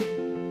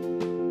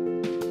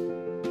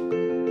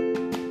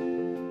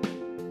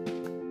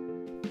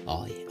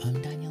Hi, I'm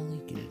Daniel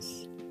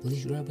Lucas.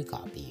 Please grab a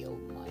copy of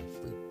my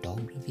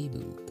photography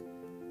book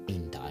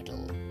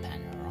entitled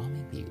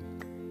Panoramic View,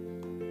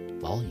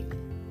 Volume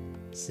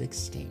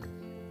 16,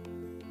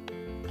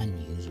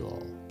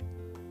 Unusual,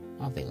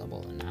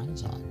 available on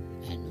Amazon,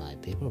 and my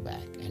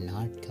paperback and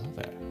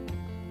hardcover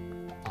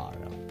are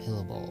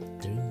available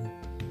through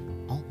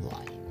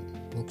online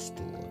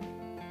bookstore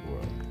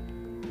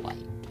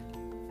worldwide.